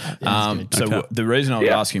 Well done. The reason I was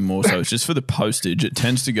asking more so is just for the postage. It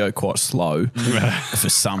tends to go quite slow for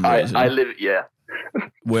some reason. I live,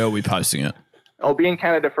 Where are we posting it? I'll be in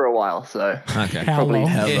Canada for a while, so probably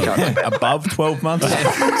above 12 months. Is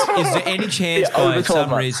there any chance by over 12 some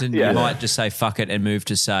months. reason Yeah. you might just say fuck it and move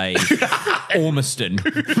to say Ormiston?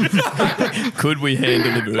 Could we hand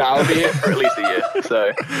deliver it? No, I'll be here for at least a year.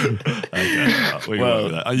 So We can work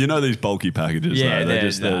with that. You know these bulky packages, Yeah, though.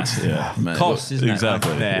 they're cost, isn't it?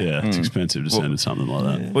 Exactly. Like, yeah, it's expensive to send something like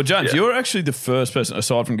that. Well, James, you're actually the first person,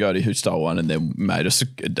 aside from Cody, who stole one and then made us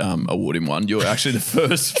award him one. You're actually the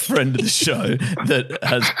first friend of the show that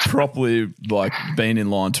has properly been in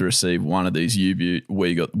line to receive one of these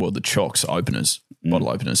the Chocks openers, bottle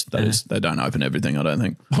openers. That is, they don't open everything, I don't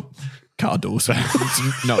think. Car doors.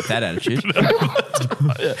 Not with that attitude.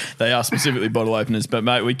 They are specifically bottle openers. But,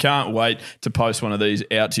 mate, we can't wait to post one of these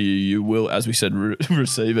out to you. You will, as we said,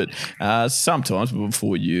 receive it sometimes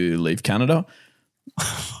before you leave Canada.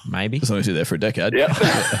 Maybe. As long as you're there for a decade. Yeah.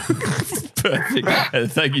 Perfect.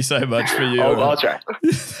 Thank you so much for your I'll try.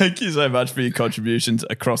 Thank you so much for your contributions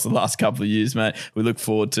across the last couple of years, mate. We look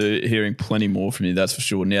forward to hearing plenty more from you, that's for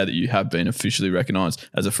sure, now that you have been officially recognised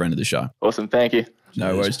as a friend of the show. Awesome. Thank you.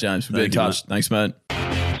 No worries, James. We'll be in touch. Thanks, mate.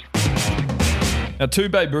 Now, two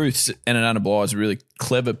Babe Ruths and an Anna Bligh is a really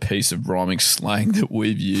clever piece of rhyming slang that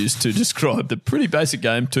we've used to describe the pretty basic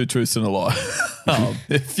game, two truths and a lie.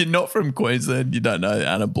 If you're not from Queensland, you don't know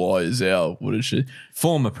Anna Bligh is our, what is she?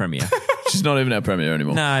 Former Premier. She's not even our Premier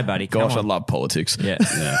anymore. No, buddy. Gosh, I love politics. Yeah.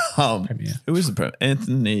 Who is the Premier?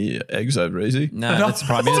 Anthony Eggs over easy? No, that's the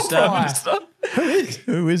Prime Minister.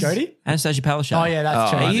 Who is? Jody? Anastasia Palaszczuk. Oh, yeah,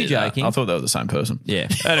 that's true. Are I you knew that. joking? I thought they were the same person. Yeah.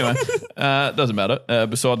 Anyway, doesn't matter.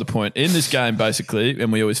 Beside the point. In this game, basically,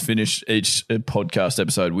 and we always finish each podcast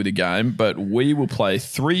episode with a game, but we will play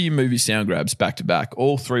 3 movie sound grabs back to back.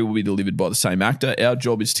 All 3 will be delivered by the same actor. Our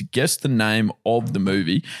job is to guess the name of the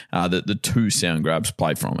movie that the 2 sound grabs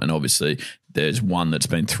play from. And obviously, there's one that's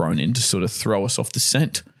been thrown in to sort of throw us off the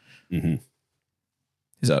scent. Mm-hmm.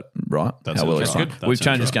 Is that right? That's good. We've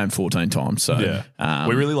changed this game 14 times. So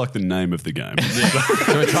we really like the name of the game.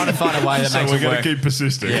 So we're trying to find a way that makes we're it going work. to keep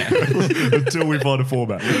persisting until we find a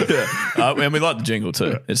format. And we like the jingle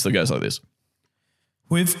too. It still goes like this.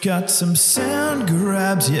 We've got some sound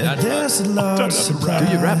grabs, there's a large supply.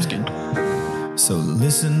 Do your rap, Skin. So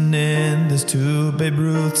listen in, there's 2 Babe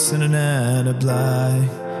Ruths and an Anna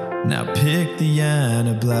Bligh. Now pick the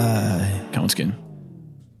Anna Bligh. Come on, Skin.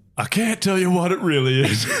 I can't tell you what it really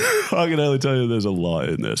is. I can only tell you there's a lie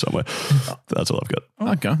in there somewhere. That's all I've got.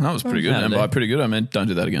 Okay, that was pretty good. And by pretty good, I meant don't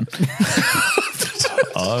do that again.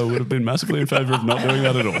 I would have been massively in favour of not doing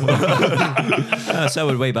that at all. So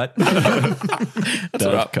would we, but That's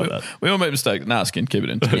all right. We all make mistakes. Nah, Skin, keep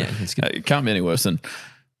it in. Yeah, it's good. It can't be any worse than...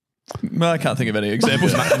 Well, I can't think of any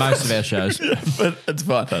examples. Most of our shows. But it's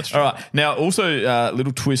fine. All right. Now, also,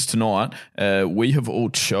 little twist tonight. We have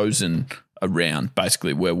all chosen a round,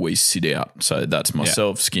 basically, where we sit out. So that's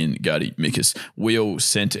myself, Skin, Gutty, Mickus. We all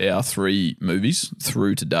sent our 3 movies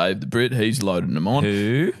through to Dave the Brit. He's loading them on.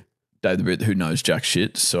 Who? Dave the Brit, who knows jack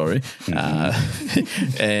shit, sorry.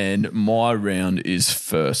 And my round is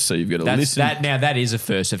first. So you've got to listen. Now, that is a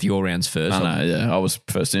first if your round's first. I know, yeah. I was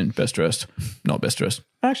first in, best dressed. Not best dressed.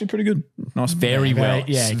 Actually, pretty good. Nice. Very well.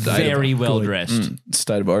 Yeah, very well dressed.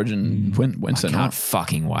 State of Origin Wednesday I night. can't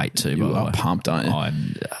fucking wait to. You by the are way. pumped, aren't you?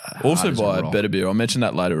 I'm also hard as a buy a rock. better beer. I'll mention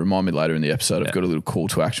that later. Remind me later in the episode. I've got a little call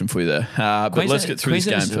to action for you there. But let's get through this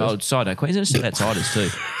game first. Oh, side note, Queensland still outsiders too.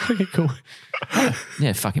 Okay, cool.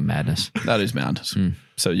 Yeah, fucking madness. That is madness.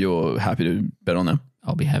 So you're happy to bet on them?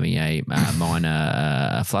 I'll be having a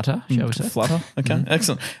minor flutter, shall we say? Flutter? Okay,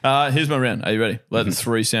 excellent. Here's my round. Are you ready? Let the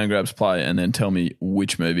 3 sound grabs play and then tell me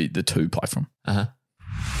which movie the 2 play from.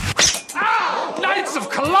 Knights of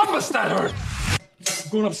Columbus, that hurt. I'm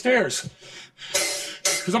going upstairs.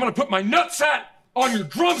 Because I'm going to put my nutsack on your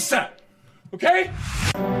drum set. Okay?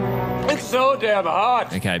 It's so damn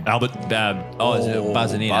hot. Okay, Albert. Is it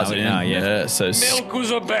buzzing in? Buzzing in. Oh, yeah. So Milk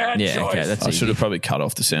was a bad Yeah, choice. okay, that's I should have probably cut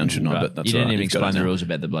off the sound, shouldn't I? right. But that's You didn't all right. even You've got explain it the now. rules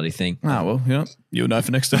about the bloody thing. Ah, well, yeah. You'll know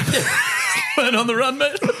for next time. Man on the run,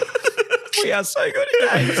 mate. We are so good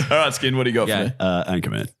at games. All right, Skin, what do you got for me?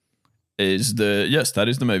 Anchorman. Yes, that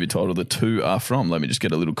is the movie title the 2 are from. Let me just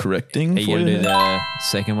get a little correcting Are you for going to you. do the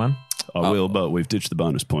second one? I will, but we've ditched the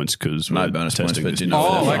bonus points because No we're bonus points, testing but this you new know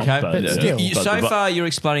format. where they're okay. But, But still. So far, your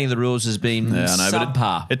explaining the rules has been Yeah, I know, but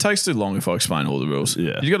subpar. it takes too long if I explain all the rules.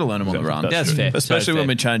 Yeah. You got to learn them on the run. That's fair. Especially So when fair.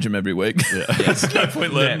 we change them every week. There's no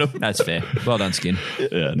point learning them. That's fair. Well done, Skin.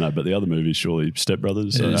 Yeah, no, but the other movie is surely Step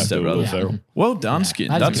Brothers. It is Step Step Brothers. Ferrell. Well done, Skin.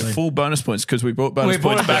 that's That's good. full bonus points because we brought bonus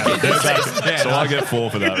points back in. So I get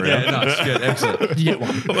 4 for that round. Yeah, nice. Good. Excellent. You get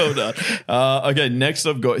one. Well done. Okay, next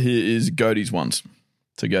I've got here is Goaty's ones.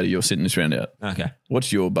 So Goaty, you're sitting this round out. Okay.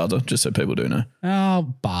 What's your buzzer? Just so people do know. Oh,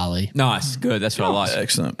 barley. Nice. Good. That's what I like.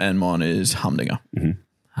 Excellent. And mine is Humdinger.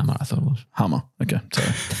 How much I thought it was. Hummer. Okay, so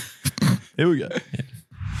here we go.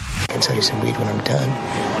 I'll tell you some weed when I'm done.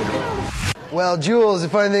 Well, Jules, the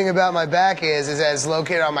funny thing about my back is that it's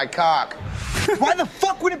located on my cock. Why the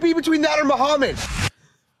fuck would it be between that or Muhammad?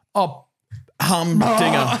 Oh,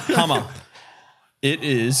 Humdinger. Hummer. It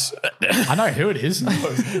is. I know who it is.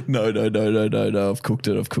 No. I've cooked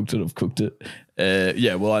it.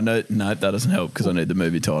 Yeah, well, I know. No, that doesn't help because I need the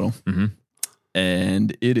movie title. Mm-hmm.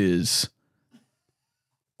 And it is.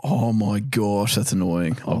 Oh my gosh, that's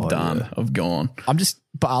annoying. I've done. Yeah. I've gone. I'm just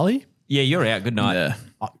barley. Yeah, you're out. Good night. Yeah.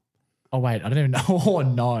 Oh wait, I don't even know. Oh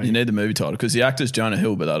no. You need the movie title because the actor's Jonah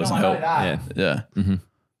Hill, but that doesn't help. Yeah. Yeah. Mm-hmm.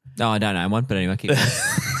 No, I don't know one, but anyway, keep going.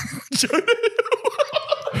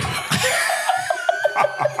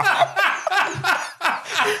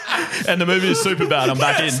 And the movie is super bad. I'm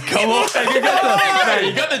back in. Come on.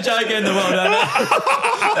 You got the joke in the well done.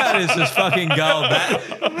 That is just fucking gold, Matt.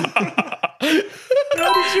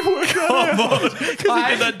 did you work that out? Because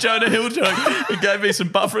he did that Jonah Hill joke. He gave me some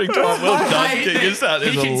buffering time. Well done, King. That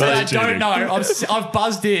is He can say, I don't know. I've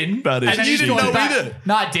buzzed in. That is and then You he's didn't gone know back. either.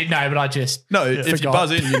 No, I did know, but I just if you forgot.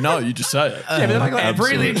 buzz in, you just say it. Yeah, but then I got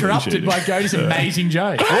Absolutely really interrupted cheating. by Cody's amazing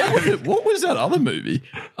joke. What was that other movie?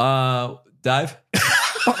 Dave?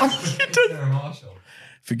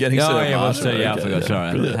 Forgetting Oh, Sarah yeah, Marshall. I Okay, forgot. Sorry,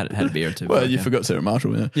 I Brilliant. had a beer or two. Well, you forgot Sarah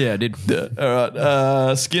Marshall, yeah. Yeah, I did. Yeah. All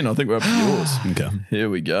right. Skin, I think we're up to yours. Okay. Here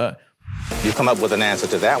we go. You come up with an answer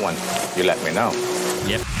to that one, you let me know.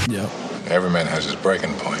 Yep. Every man has his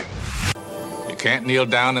breaking point. You can't kneel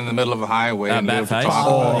down in the middle of a highway and kneel Bat to face. talk.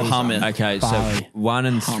 Oh, humming. Okay, so Barley. 1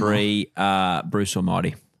 and 3, Bruce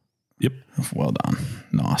Almighty. Yep. Well done.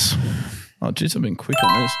 Nice. Oh, geez, I've been quick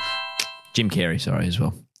on this. Jim Carrey, sorry, as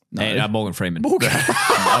well. No. And Morgan Freeman. Morgan. They're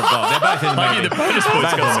both in the movie. The bonus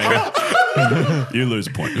points Both in You lose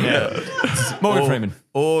a point. Yeah. Morgan Freeman.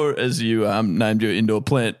 Or as you named your indoor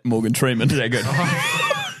plant, Morgan Freeman. Yeah, good.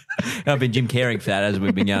 I've been Jim Carreying for that as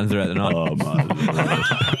we've been going throughout the night. Oh, my.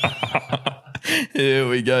 Here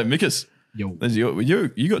we go. Mikus.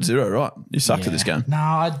 You got 0 right. You sucked at this game.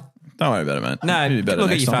 No, Don't worry about it, mate. No, You do better look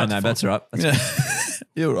at next your phone, time. though. That's all right. That's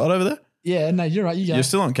You all right over there? no, you're right. You go. You're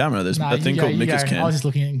still on camera. There's No, a thing you go, called you go. Mikus I Cam. was just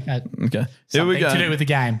looking at Okay. Here we something go. to do with the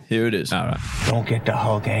game. Here it is. all right. Don't get the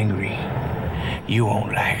Hulk angry. You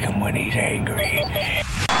won't like him when he's angry. That's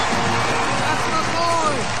my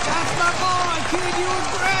boy! That's my boy! Kid, you were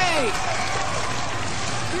great!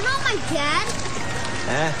 You're not my dad.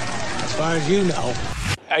 As far as you know.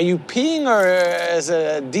 Are you peeing or is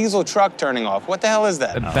a diesel truck turning off? What the hell is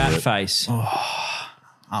that? Bat face.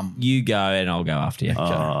 You go and I'll go after you.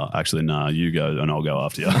 Actually, no. You go and I'll go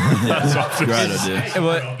after you. That's Great idea.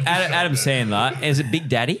 Well, Adam Sandler. Is it Big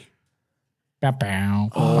Daddy?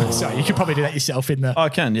 Sorry, you could probably do that yourself in the. I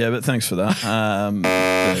can, yeah, but thanks for that.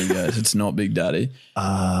 There you go. It's not Big Daddy.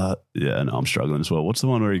 Yeah, no, I'm struggling as well. What's the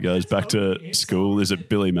one where he goes back to school? Is it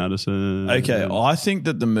Billy Madison? Okay, I think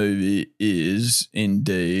that the movie is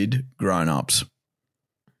indeed Grown Ups.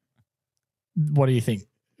 What do you think?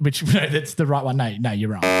 Which no, that's the right one. No, you're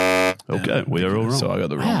wrong. Okay, we are all wrong. So I got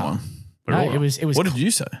the wrong Wow. one. We're all No, wrong. it was. What did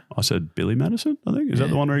you say? I said Billy Madison, I think. Is that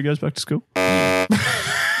the one where he goes back to school?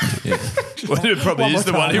 Well, it probably One is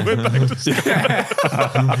the more one he time. went back to school.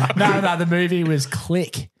 No. The movie was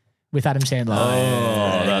Click with Adam Sandler.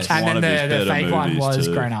 Oh, that's and one then of his the better fake one movies was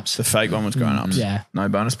too. Grown Ups. The fake one was Grown Ups. Yeah. No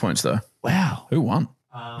bonus points, though. Wow. Who won?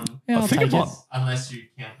 Yeah, I I'll think take it won. it. Unless you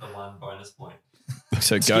count the one bonus point.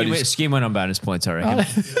 So Skin went on bonus points, I reckon.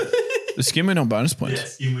 The Skin went on bonus points. Yeah,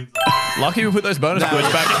 Skin wins. Lucky we put those bonus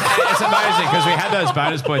points back. It's amazing because we had those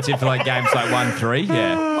bonus points in for like games like 1-3.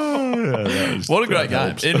 Yeah. What a great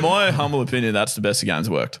game. In my humble opinion, that's the best the game's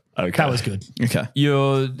worked. Okay. That was good. Okay.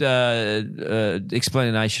 Your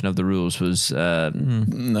explanation of the rules was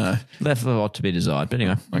No. left a lot to be desired. But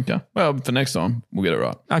anyway. Okay. Well, for next time, we'll get it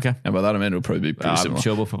right. Okay. And by that, I mean it'll probably be pretty I'm similar.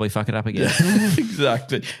 sure we'll probably fuck it up again.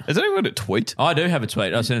 Exactly. Has anyone got a tweet? I do have a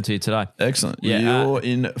tweet. I sent it to you today. Excellent. Yeah, You're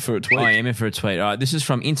in for a tweet. I am in for a tweet. All right, this is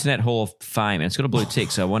from Internet Hall of Fame, and it's got a blue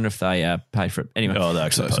tick, so I wonder if they paid for it. Anyway. Oh, they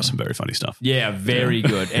actually post some very funny stuff. Yeah, very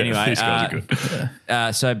good. Anyway, These guys are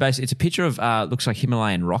good. so basically, it's a picture of looks like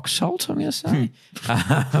Himalayan rock salt. I'm going to say.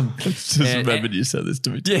 Just remembered you said this to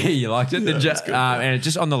me. Yeah, you liked it. Yeah, that's good. And it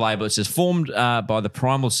just on the label, it says formed by the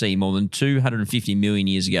primal sea more than 250 million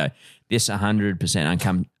years ago. This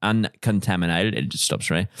 100% uncontaminated. It just stops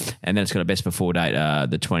there. And then it's got a best before date,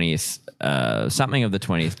 the 20th, something of the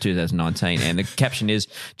 20th, 2019. And the caption is,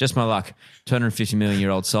 just my luck, 250 million year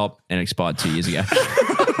old salt, and it expired 2 years ago.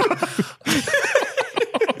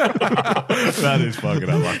 That is fucking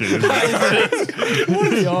unlucky, isn't it? What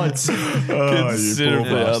are the odds? Oh, Considerably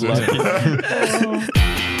you poor bastard. unlucky.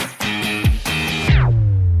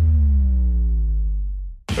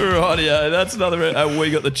 Rightio, that's another We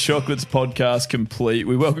Got the Chocolates podcast complete.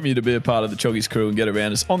 We welcome you to be a part of the Chockies crew and get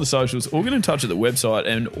around us on the socials or get in touch at the website,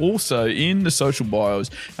 and also in the social bios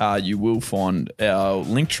you will find our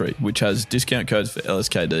link tree, which has discount codes for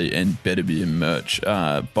LSKD and Better Beer merch,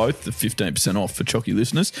 both the 15% off for Chocky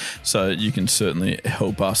listeners, so you can certainly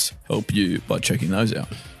help us help you by checking those out.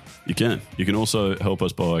 You can. You can also help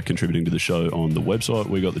us by contributing to the show on the website,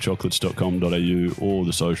 wegotthechocolates.com.au, or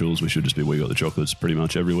the socials. We should just be We Got The Chocolates pretty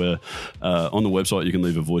much everywhere. On the website, you can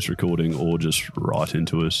leave a voice recording or just write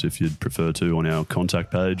into us if you'd prefer to on our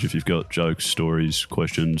contact page. If you've got jokes, stories,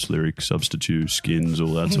 questions, lyrics, substitute, skins,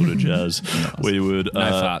 all that sort of jazz, we would... No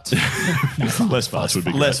farts. Less farts would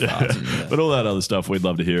be great. Less farts, yeah. But all that other stuff, we'd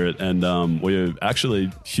love to hear it. And we're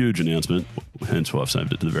actually, huge announcement, hence why I've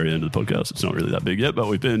saved it to the very end of the podcast. It's not really that big yet, but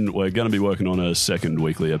we're going to be working on a second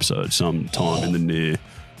weekly episode sometime in the near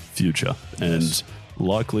future. And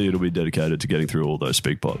likely it'll be dedicated to getting through all those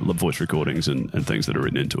voice recordings and things that are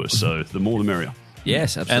written into us. So the more the merrier.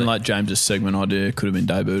 Yes, absolutely. And like James's segment idea could have been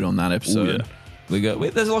debuted on that episode.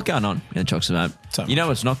 There's a lot going on in the Chocks and Mate. You know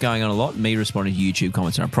what's not going on a lot? Me responding to YouTube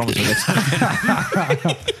comments, and I promise I'll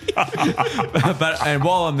get and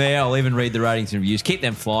while I'm there, I'll even read the ratings and reviews. Keep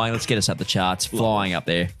them flying. Let's get us up the charts, flying up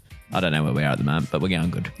there. I don't know where we are at the moment, but we're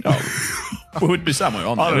going good. We would be somewhere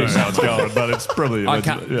on there. I don't know how it's going, but it's probably...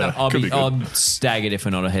 I'm staggered if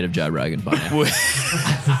we're not ahead of Joe Rogan by now.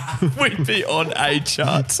 We'd be on a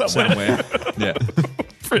chart somewhere. Yeah.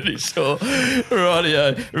 Pretty sure.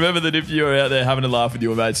 Rightio. Remember that if you're out there having a laugh with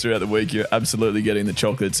your mates throughout the week, you're absolutely getting the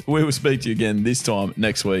chocolates. We will speak to you again this time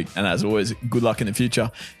next week. And as always, good luck in the future.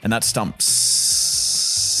 And that's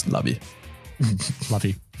Stumps. Love you. Love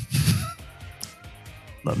you.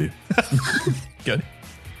 Love you. Good.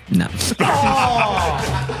 No.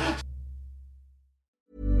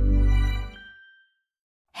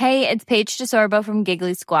 Hey, it's Paige DeSorbo from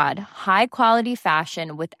Giggly Squad. High quality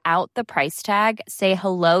fashion without the price tag. Say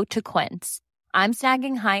hello to Quince. I'm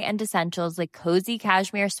snagging high-end essentials like cozy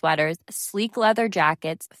cashmere sweaters, sleek leather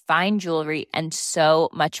jackets, fine jewelry, and so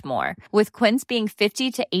much more. With Quince being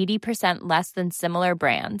 50 to 80% less than similar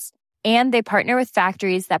brands. And they partner with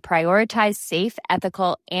factories that prioritize safe,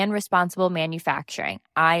 ethical, and responsible manufacturing.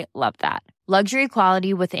 I love that. Luxury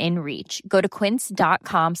quality within reach. Go to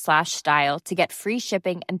quince.com/style to get free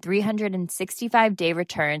shipping and 365-day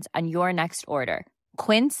returns on your next order.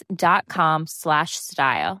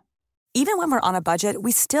 Quince.com/style. Even when we're on a budget,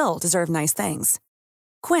 we still deserve nice things.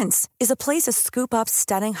 Quince is a place to scoop up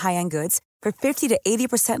stunning high-end goods for 50 to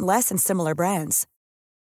 80% less than similar brands.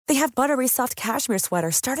 They have buttery soft cashmere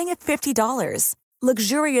sweaters starting at $50,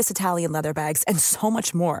 luxurious Italian leather bags, and so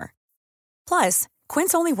much more. Plus,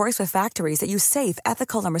 Quince only works with factories that use safe,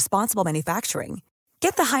 ethical, and responsible manufacturing.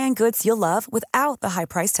 Get the high-end goods you'll love without the high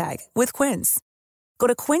price tag with Quince. Go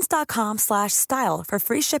to quince.com/style for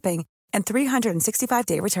free shipping and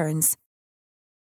 365-day returns.